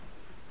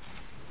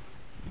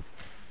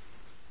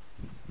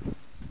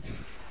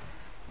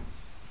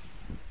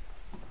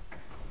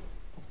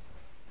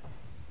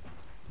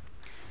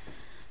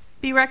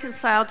Be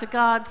reconciled to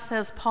God,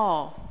 says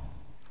Paul.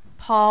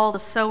 Paul, the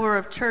sower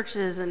of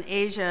churches in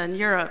Asia and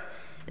Europe,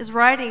 is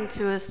writing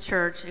to his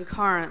church in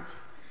Corinth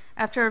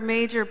after a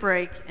major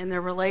break in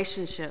their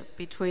relationship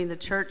between the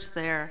church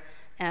there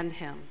and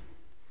him.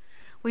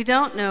 We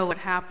don't know what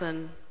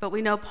happened, but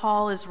we know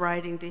Paul is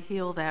writing to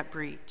heal that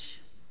breach.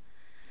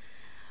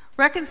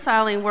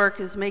 Reconciling work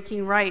is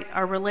making right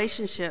our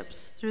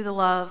relationships through the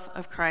love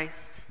of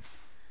Christ.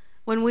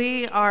 When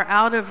we are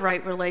out of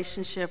right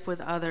relationship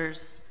with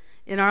others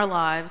in our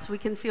lives, we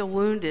can feel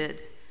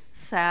wounded,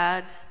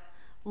 sad,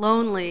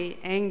 lonely,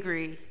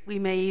 angry. We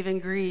may even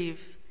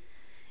grieve.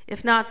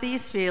 If not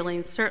these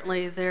feelings,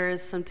 certainly there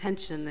is some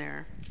tension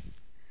there.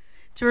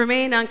 To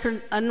remain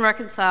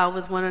unreconciled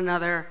with one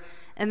another,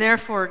 and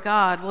therefore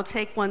God, will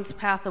take one's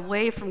path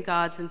away from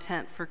God's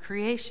intent for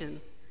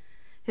creation,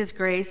 his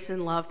grace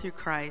and love through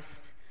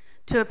Christ,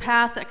 to a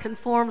path that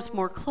conforms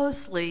more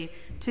closely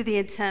to the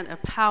intent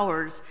of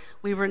powers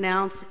we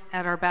renounce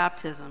at our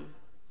baptism,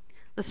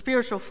 the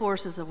spiritual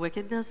forces of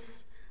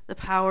wickedness, the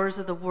powers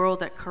of the world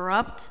that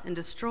corrupt and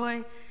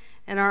destroy,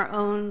 and our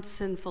own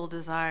sinful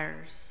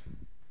desires.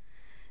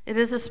 It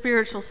is a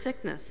spiritual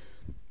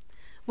sickness.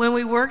 When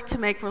we work to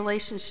make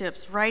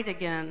relationships right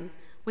again,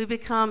 we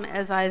become,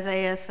 as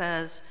Isaiah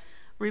says,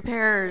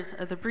 repairers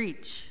of the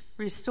breach,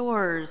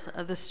 restorers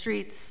of the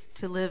streets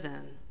to live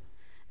in,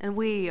 and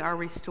we are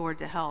restored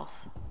to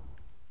health.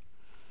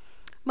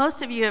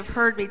 Most of you have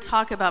heard me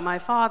talk about my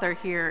father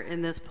here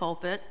in this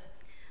pulpit.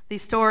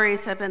 These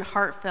stories have been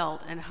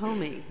heartfelt and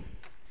homey.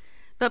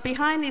 But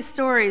behind these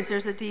stories,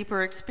 there's a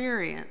deeper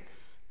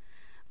experience.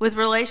 With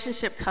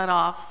relationship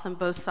cutoffs on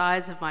both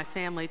sides of my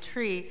family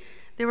tree,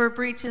 there were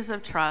breaches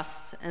of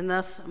trust and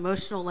thus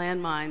emotional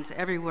landmines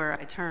everywhere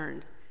I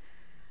turned.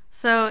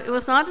 So it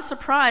was not a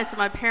surprise that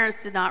my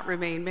parents did not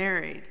remain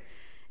married.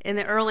 In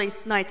the early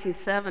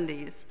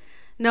 1970s,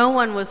 no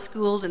one was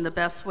schooled in the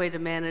best way to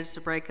manage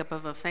the breakup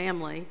of a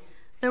family.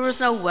 There was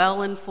no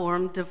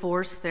well-informed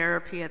divorce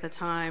therapy at the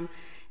time,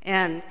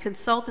 and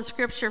consult the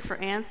scripture for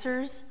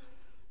answers?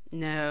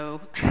 No.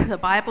 The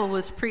Bible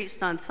was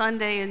preached on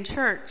Sunday in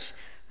church.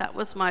 That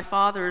was my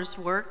father's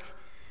work.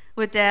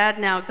 With Dad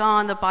now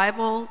gone, the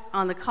Bible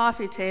on the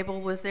coffee table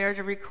was there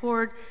to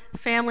record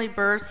family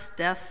births,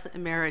 deaths,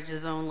 and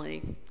marriages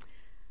only.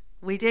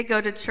 We did go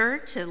to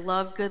church and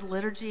loved good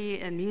liturgy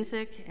and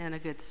music and a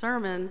good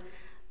sermon,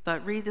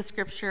 but read the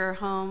scripture at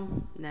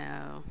home?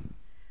 No.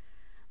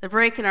 The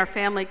break in our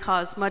family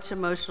caused much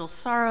emotional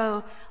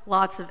sorrow,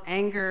 lots of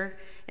anger.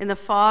 In the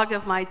fog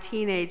of my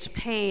teenage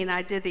pain,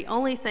 I did the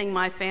only thing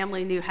my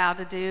family knew how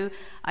to do.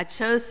 I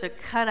chose to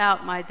cut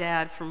out my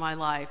dad from my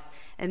life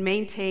and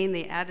maintain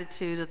the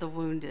attitude of the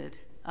wounded.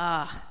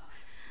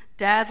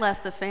 Dad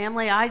left the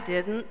family, I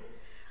didn't.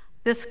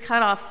 This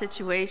cutoff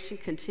situation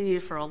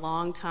continued for a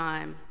long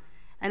time,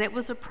 and it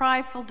was a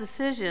prideful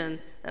decision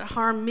that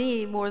harmed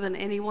me more than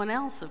anyone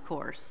else, of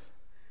course.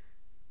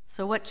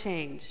 So what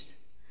changed?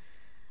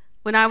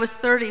 When I was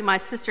 30, my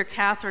sister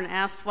Catherine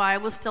asked why I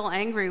was still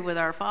angry with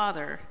our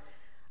father.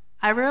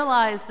 I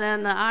realized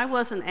then that I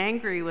wasn't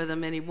angry with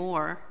him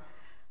anymore.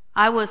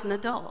 I was an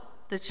adult.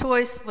 The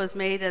choice was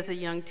made as a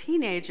young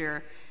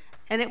teenager,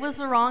 and it was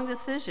the wrong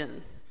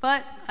decision.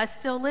 But I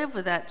still live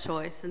with that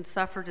choice and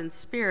suffered in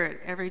spirit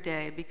every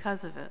day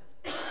because of it.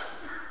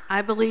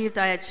 I believed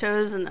I had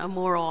chosen a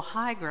moral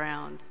high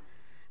ground.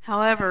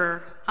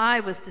 However, I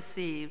was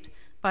deceived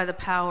by the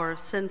power of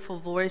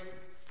sinful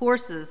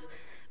forces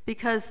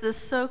because this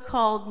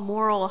so-called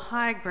moral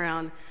high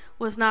ground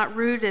was not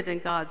rooted in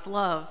God's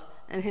love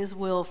and his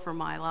will for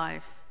my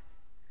life.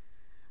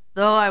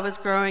 Though I was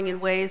growing in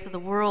ways of the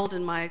world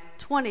in my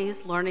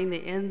 20s, learning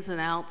the ins and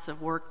outs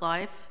of work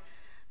life,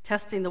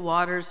 testing the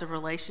waters of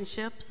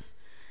relationships,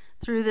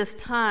 through this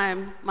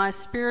time, my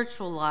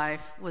spiritual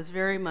life was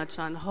very much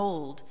on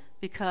hold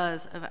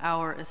because of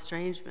our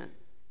estrangement.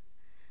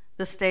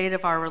 The state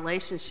of our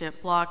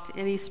relationship blocked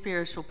any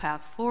spiritual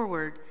path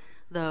forward,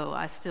 though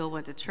I still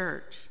went to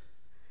church.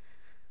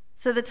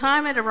 So the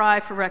time had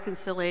arrived for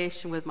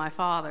reconciliation with my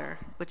father,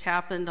 which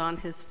happened on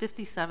his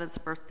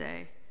 57th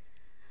birthday.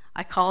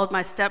 I called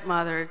my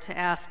stepmother to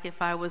ask if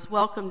I was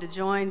welcome to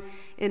join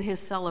in his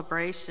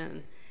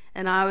celebration,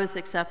 and I was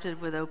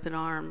accepted with open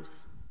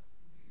arms.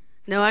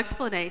 No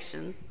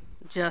explanation,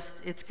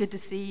 just, "It's good to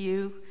see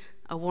you,"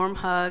 a warm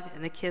hug,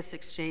 and a kiss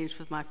exchanged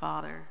with my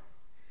father.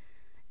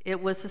 It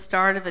was the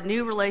start of a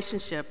new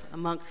relationship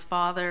amongst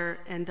father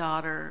and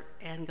daughter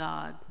and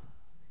God.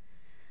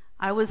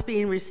 I was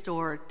being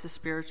restored to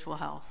spiritual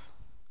health.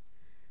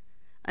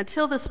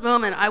 Until this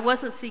moment, I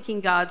wasn't seeking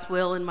God's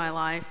will in my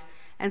life,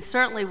 and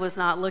certainly was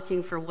not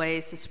looking for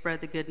ways to spread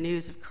the good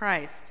news of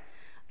Christ.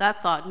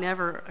 That thought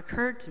never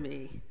occurred to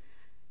me.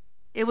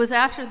 It was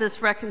after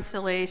this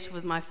reconciliation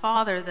with my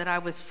father that I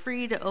was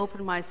free to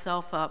open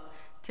myself up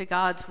to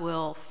God's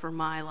will for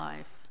my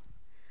life.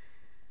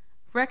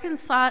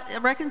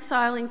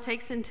 Reconciling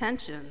takes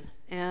intention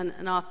and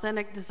an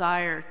authentic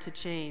desire to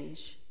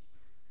change.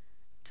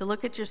 To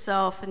look at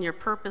yourself and your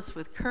purpose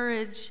with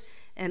courage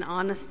and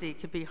honesty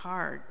could be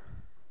hard.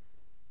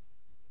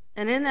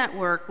 And in that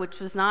work, which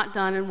was not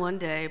done in one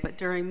day, but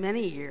during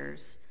many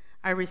years,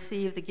 I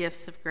received the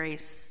gifts of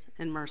grace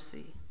and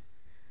mercy.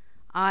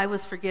 I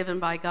was forgiven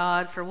by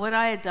God for what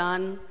I had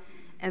done,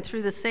 and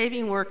through the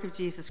saving work of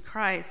Jesus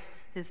Christ,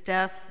 his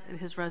death and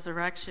his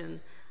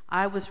resurrection,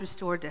 I was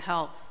restored to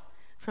health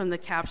from the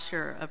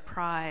capture of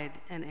pride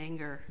and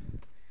anger.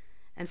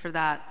 And for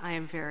that, I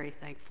am very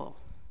thankful.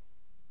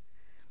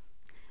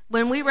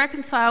 When we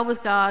reconcile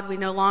with God, we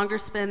no longer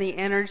spend the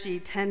energy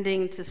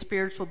tending to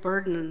spiritual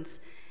burdens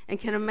and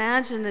can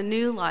imagine a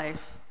new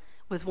life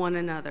with one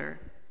another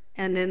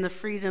and in the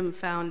freedom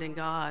found in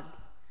God.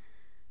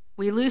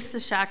 We loose the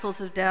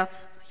shackles of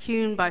death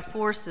hewn by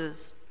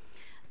forces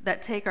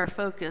that take our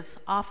focus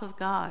off of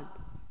God.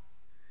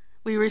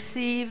 We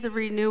receive the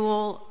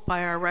renewal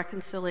by our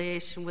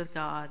reconciliation with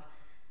God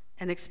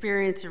and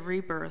experience a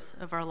rebirth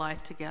of our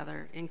life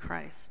together in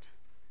Christ.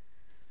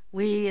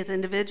 We as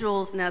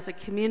individuals and as a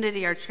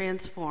community are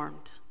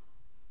transformed.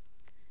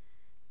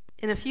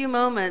 In a few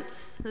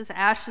moments, those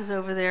ashes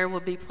over there will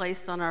be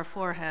placed on our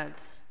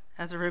foreheads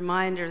as a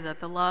reminder that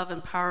the love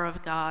and power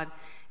of God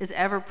is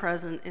ever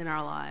present in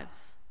our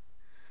lives.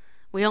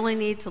 We only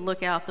need to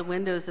look out the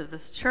windows of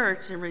this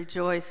church and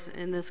rejoice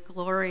in this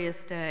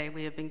glorious day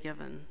we have been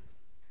given.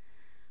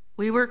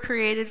 We were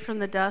created from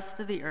the dust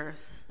of the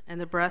earth, and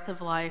the breath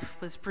of life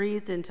was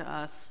breathed into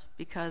us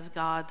because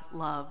God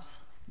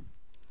loves.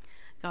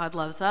 God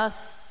loves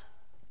us,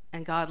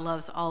 and God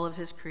loves all of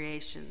his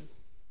creation.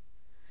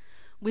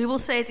 We will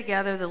say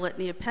together the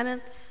litany of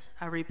penance,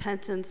 a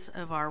repentance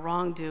of our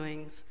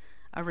wrongdoings,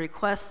 a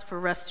request for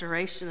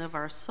restoration of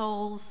our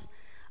souls,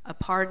 a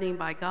pardoning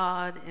by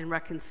God and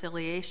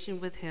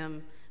reconciliation with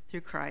him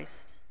through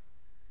Christ.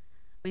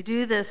 We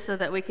do this so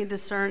that we can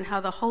discern how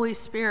the Holy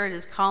Spirit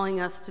is calling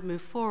us to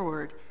move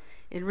forward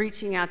in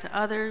reaching out to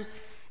others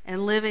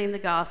and living the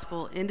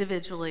gospel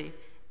individually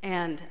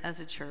and as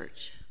a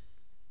church.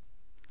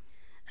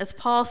 As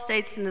Paul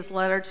states in his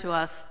letter to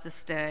us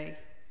this day,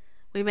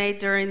 we may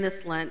during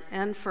this Lent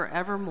and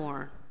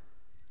forevermore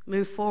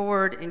move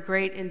forward in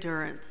great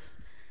endurance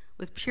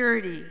with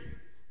purity,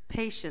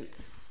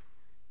 patience,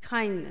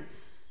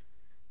 kindness,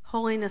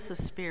 holiness of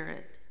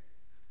spirit,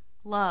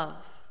 love,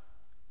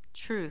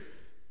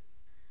 truth,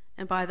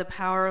 and by the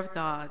power of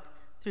God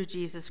through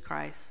Jesus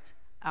Christ,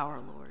 our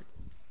Lord.